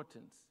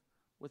importance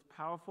with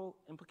powerful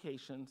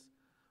implications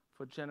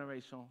for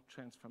generational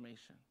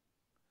transformation.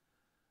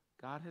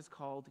 God has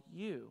called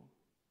you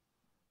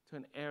to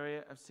an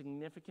area of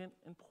significant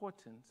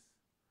importance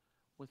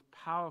with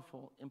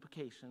powerful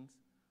implications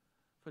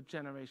for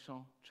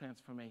generational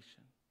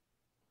transformation.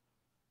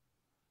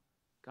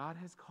 God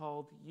has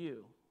called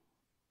you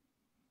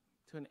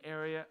to an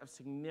area of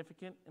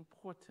significant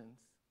importance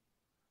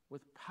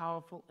with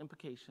powerful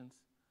implications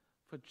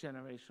for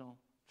generational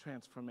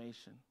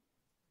transformation.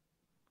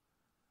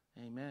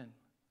 Amen.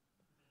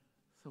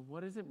 So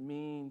what does it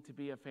mean to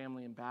be a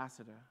family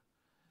ambassador?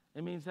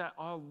 It means that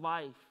our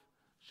life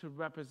should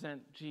represent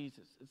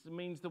Jesus. It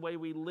means the way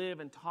we live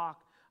and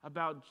talk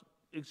about,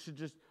 it should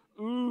just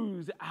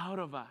ooze out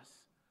of us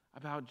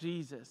about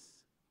Jesus.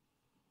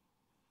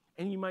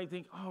 And you might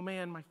think, oh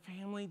man, my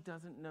family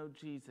doesn't know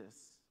Jesus.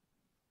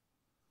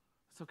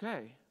 It's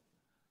okay.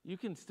 You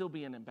can still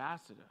be an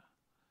ambassador.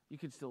 You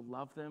can still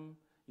love them.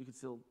 You can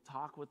still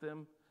talk with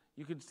them.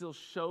 You can still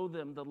show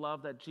them the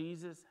love that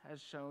Jesus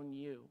has shown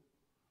you.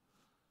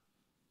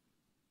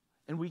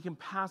 And we can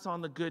pass on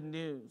the good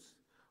news.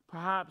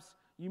 Perhaps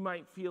you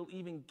might feel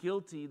even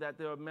guilty that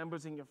there are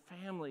members in your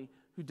family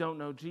who don't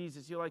know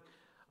Jesus. You're like,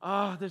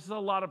 oh, this is a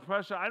lot of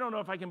pressure. I don't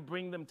know if I can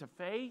bring them to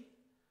faith.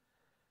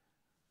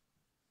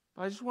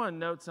 But I just want to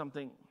note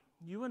something.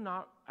 You are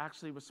not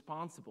actually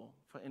responsible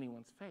for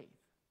anyone's faith.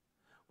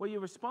 What you're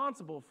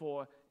responsible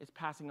for is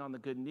passing on the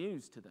good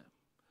news to them.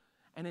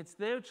 And it's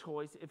their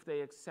choice if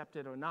they accept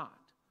it or not.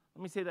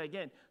 Let me say that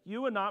again.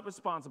 You are not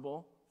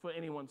responsible for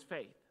anyone's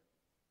faith.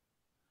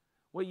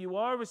 What you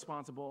are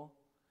responsible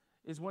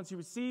is once you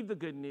receive the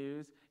good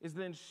news, is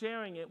then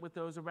sharing it with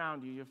those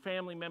around you, your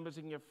family members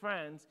and your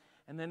friends,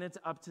 and then it's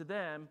up to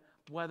them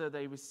whether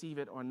they receive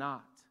it or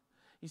not.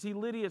 You see,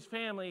 Lydia's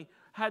family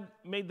had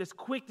made this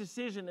quick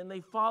decision and they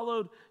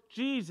followed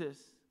Jesus.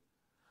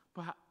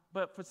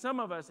 But for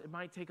some of us, it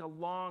might take a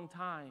long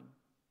time,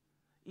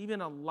 even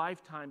a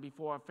lifetime,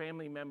 before our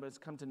family members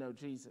come to know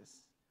Jesus.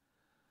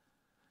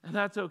 And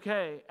that's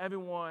okay.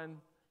 Everyone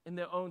in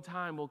their own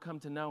time will come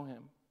to know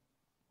him.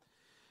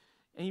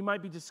 And you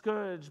might be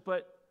discouraged,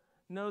 but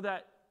know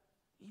that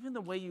even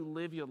the way you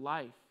live your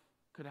life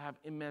could have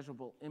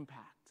immeasurable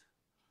impact.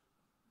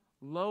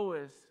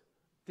 Lois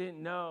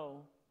didn't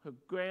know her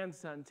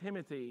grandson,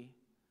 Timothy,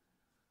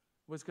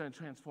 was going to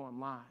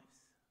transform lives.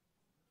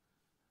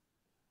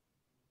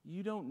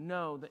 You don't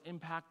know the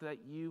impact that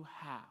you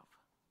have.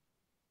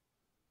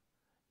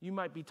 You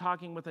might be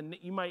talking with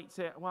you might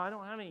say, well, I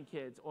don't have any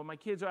kids, or my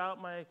kids are out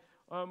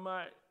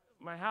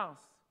my house.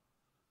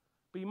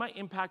 But you might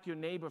impact your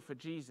neighbor for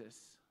Jesus.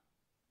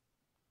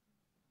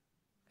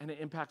 And it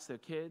impacts their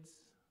kids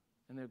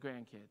and their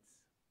grandkids.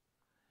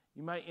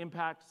 You might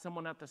impact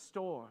someone at the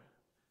store,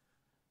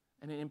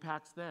 and it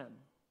impacts them.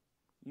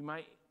 You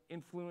might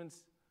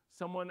influence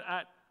someone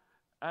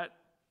at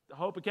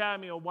Hope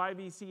Academy or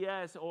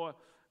YVCS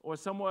or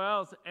somewhere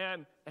else,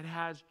 and it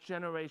has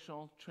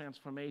generational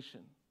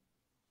transformation.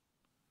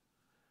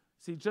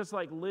 See, just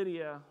like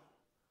Lydia,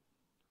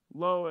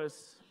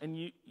 Lois,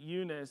 and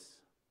Eunice,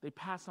 they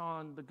pass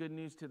on the good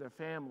news to their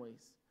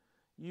families.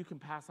 You can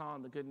pass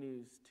on the good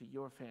news to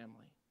your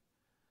family.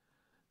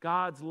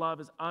 God's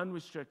love is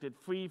unrestricted,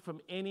 free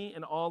from any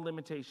and all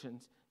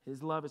limitations.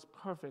 His love is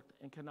perfect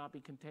and cannot be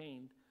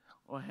contained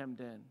or hemmed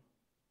in.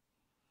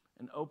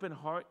 An open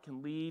heart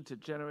can lead to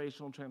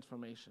generational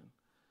transformation,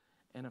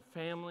 and a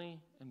family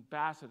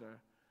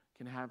ambassador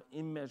can have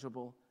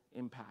immeasurable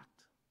impact.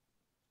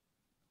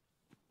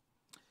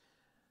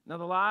 Now,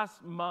 the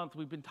last month,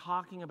 we've been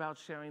talking about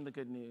sharing the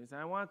good news,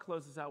 and I want to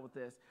close this out with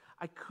this.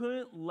 I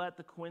couldn't let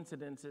the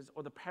coincidences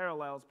or the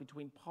parallels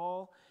between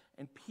Paul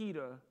and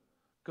Peter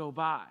go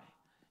by.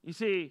 You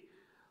see,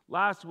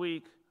 last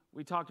week,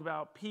 we talked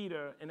about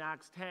Peter in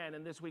Acts 10,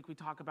 and this week we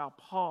talk about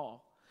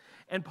Paul.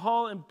 And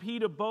Paul and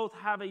Peter both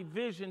have a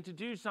vision to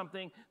do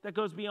something that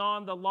goes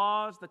beyond the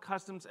laws, the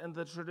customs, and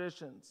the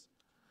traditions.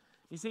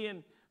 You see,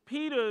 in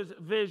Peter's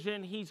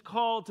vision, he's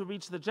called to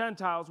reach the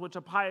Gentiles, which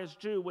a pious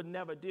Jew would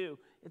never do.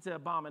 It's an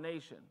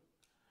abomination.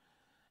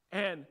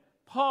 And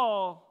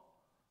Paul,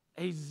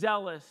 a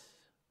zealous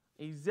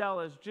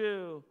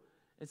Jew,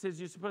 it says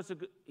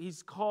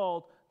he's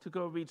called to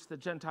go reach the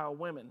Gentile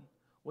women,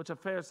 which a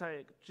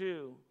Pharisaic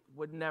Jew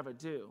would never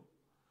do.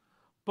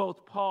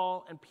 Both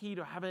Paul and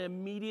Peter have an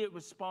immediate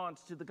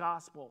response to the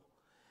gospel.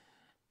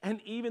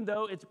 And even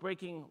though it's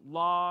breaking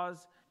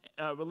laws,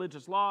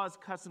 religious laws,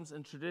 customs,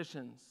 and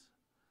traditions,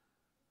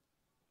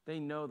 they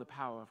know the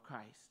power of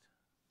Christ.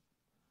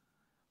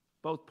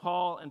 Both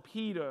Paul and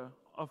Peter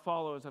are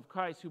followers of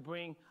Christ who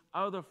bring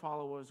other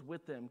followers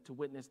with them to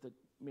witness the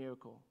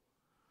miracle.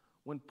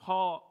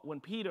 When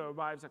Peter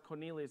arrives at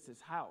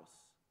Cornelius' house,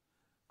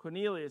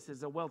 Cornelius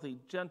is a wealthy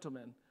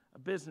gentleman, a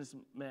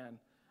businessman,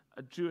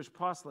 a Jewish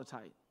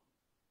proselyte,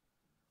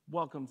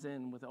 welcomes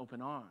in with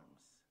open arms.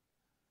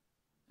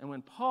 And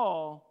when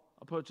Paul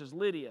approaches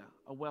Lydia,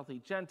 a wealthy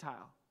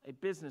Gentile, a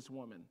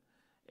businesswoman,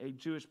 a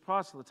Jewish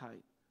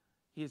proselyte,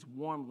 he is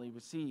warmly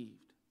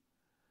received.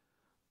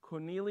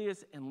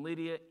 Cornelius and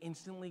Lydia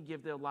instantly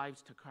give their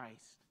lives to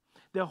Christ.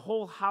 Their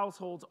whole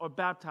households are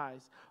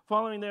baptized.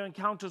 Following their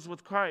encounters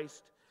with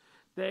Christ,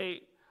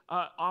 they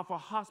offer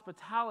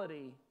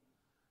hospitality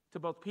to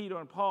both Peter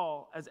and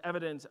Paul as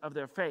evidence of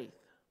their faith.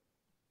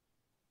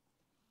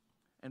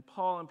 And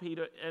Paul and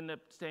Peter end up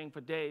staying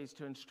for days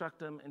to instruct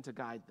them and to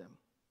guide them.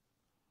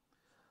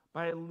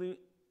 By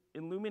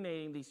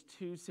illuminating these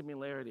two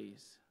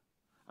similarities,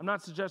 I'm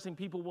not suggesting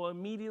people will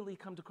immediately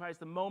come to Christ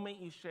the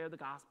moment you share the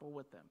gospel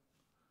with them.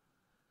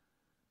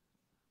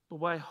 But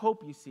what I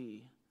hope you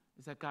see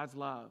is that God's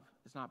love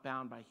is not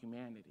bound by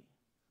humanity,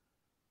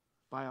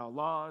 by our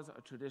laws, our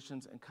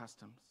traditions, and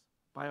customs,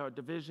 by our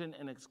division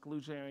and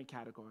exclusionary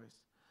categories,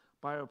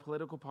 by our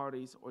political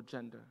parties or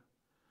gender.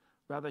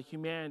 Rather,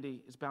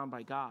 humanity is bound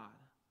by God.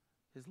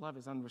 His love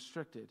is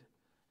unrestricted,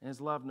 and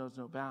his love knows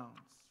no bounds.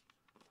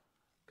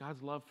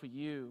 God's love for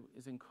you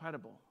is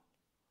incredible,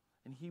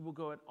 and he will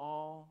go at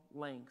all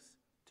lengths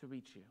to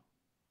reach you.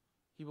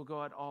 He will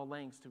go at all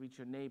lengths to reach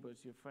your neighbors,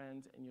 your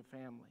friends, and your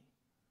family.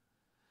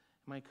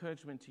 My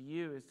encouragement to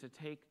you is to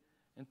take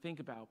and think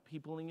about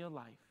people in your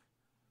life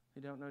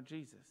who don't know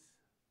Jesus.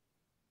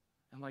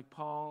 And like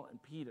Paul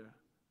and Peter,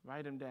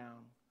 write them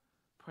down,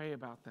 pray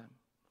about them,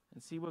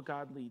 and see where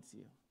God leads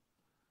you.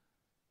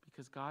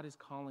 Because God is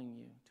calling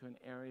you to an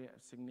area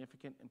of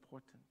significant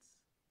importance,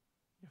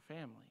 your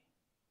family,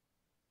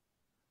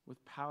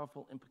 with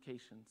powerful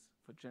implications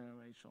for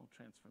generational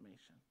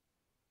transformation.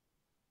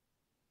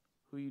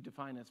 Who you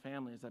define as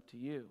family is up to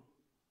you.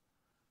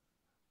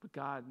 But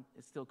God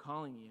is still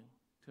calling you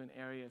to an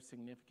area of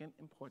significant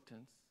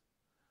importance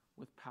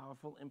with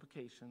powerful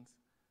implications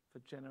for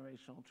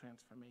generational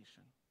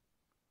transformation.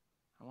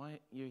 I want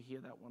you to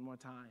hear that one more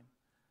time,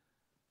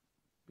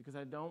 because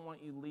I don't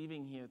want you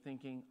leaving here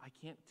thinking, I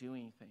can't do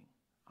anything.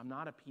 I'm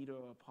not a Peter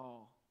or a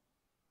Paul.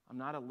 I'm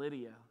not a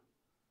Lydia.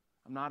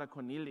 I'm not a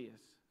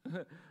Cornelius,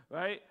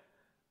 right?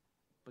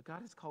 But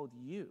God has called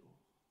you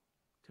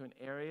to an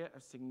area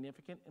of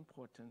significant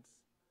importance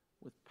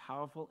with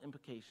powerful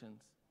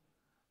implications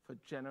for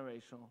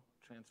generational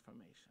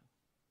transformation.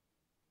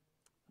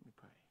 Let me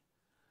pray.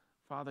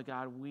 Father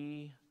God,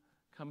 we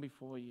come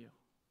before you.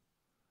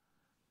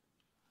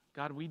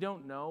 God, we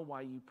don't know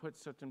why you put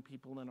certain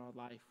people in our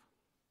life.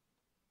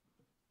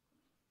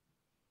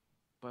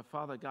 But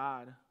Father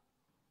God,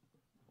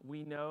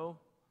 we know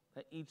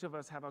that each of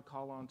us have a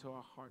call onto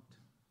our heart,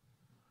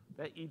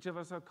 that each of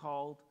us are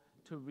called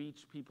to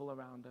reach people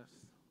around us.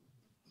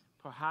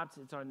 Perhaps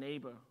it's our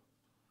neighbor,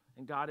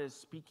 and God is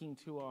speaking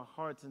to our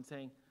hearts and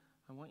saying,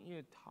 I want you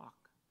to talk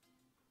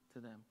to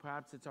them.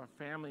 Perhaps it's our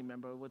family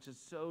member, which is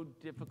so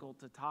difficult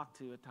to talk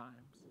to at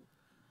times.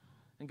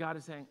 And God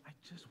is saying, I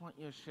just want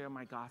you to share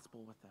my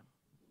gospel with them.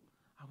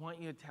 I want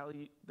you to tell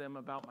them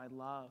about my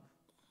love.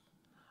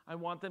 I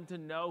want them to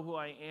know who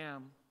I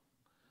am.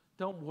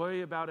 Don't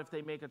worry about if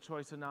they make a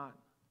choice or not.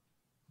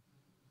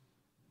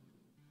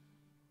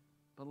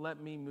 But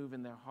let me move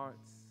in their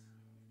hearts.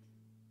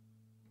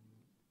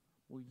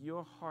 Will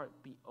your heart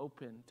be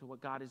open to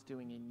what God is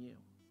doing in you?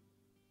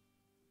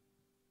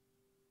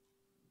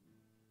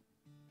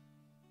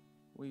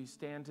 Will you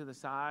stand to the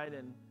side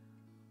and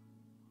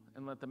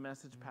let the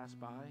message pass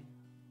by?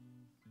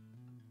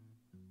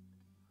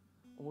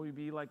 Or will you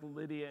be like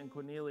Lydia and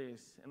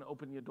Cornelius and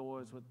open your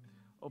doors,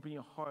 open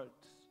your heart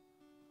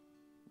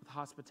with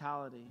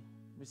hospitality,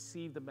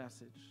 receive the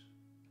message,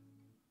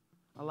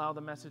 allow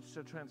the message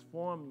to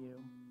transform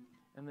you,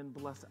 and then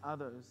bless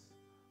others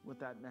with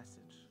that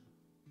message?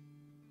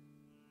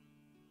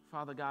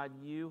 Father God,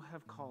 you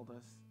have called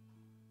us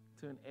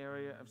to an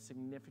area of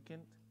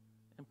significant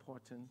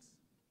importance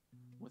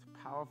with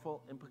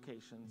powerful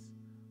implications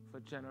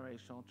for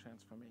generational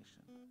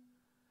transformation.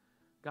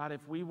 God,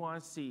 if we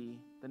want to see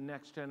the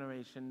next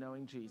generation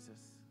knowing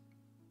Jesus,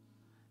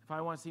 if I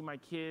want to see my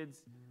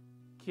kids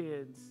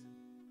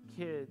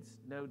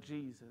know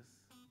Jesus,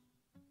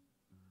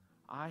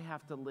 I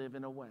have to live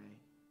in a way,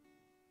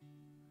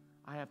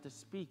 I have to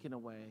speak in a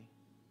way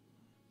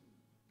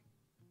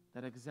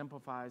that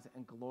exemplifies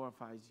and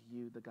glorifies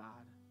you, the God,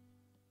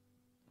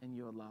 and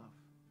your love.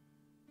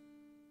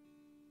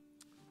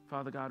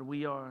 Father God,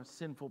 we are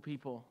sinful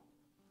people.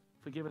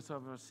 Forgive us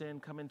of our sin.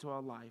 Come into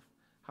our life.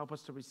 Help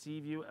us to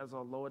receive you as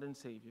our Lord and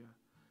Savior,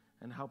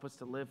 and help us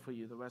to live for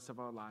you the rest of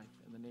our life.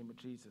 In the name of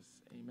Jesus,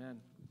 amen.